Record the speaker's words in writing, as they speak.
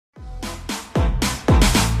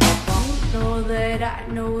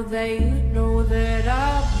know that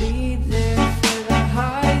I'll be there for the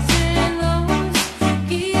highs and lows.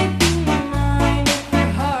 Keep in mind if your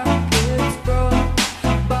heart gets broke,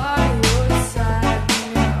 by your side when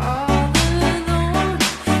you're all alone,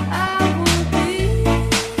 I will be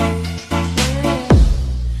there.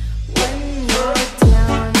 When you're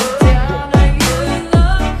down on your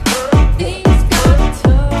luck, things got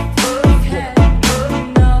tough, you've had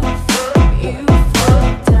enough, you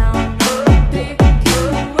fall down and pick you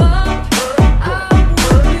up, I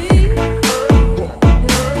will be there.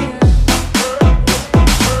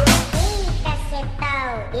 Kasih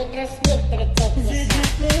tahu Idrus gitu cek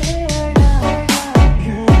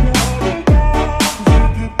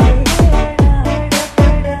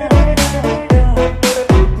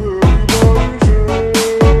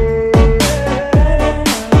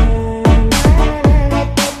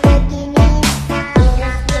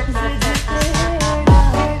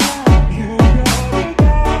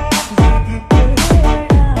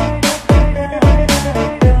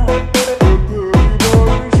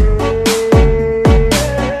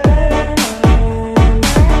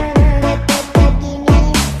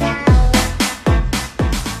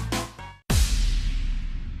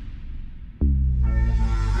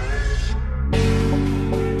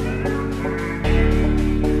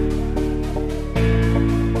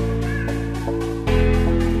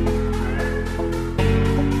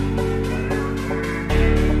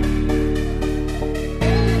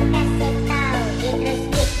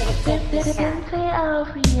Sensei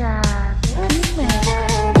Alfian, gimana?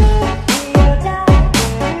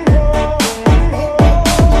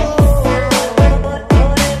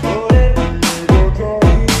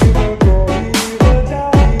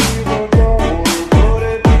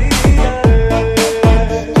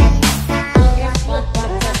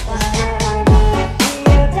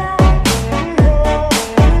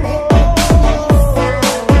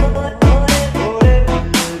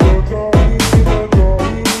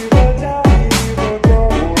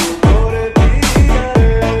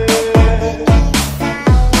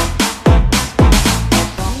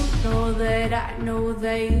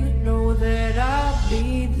 Know that I'll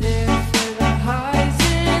be there.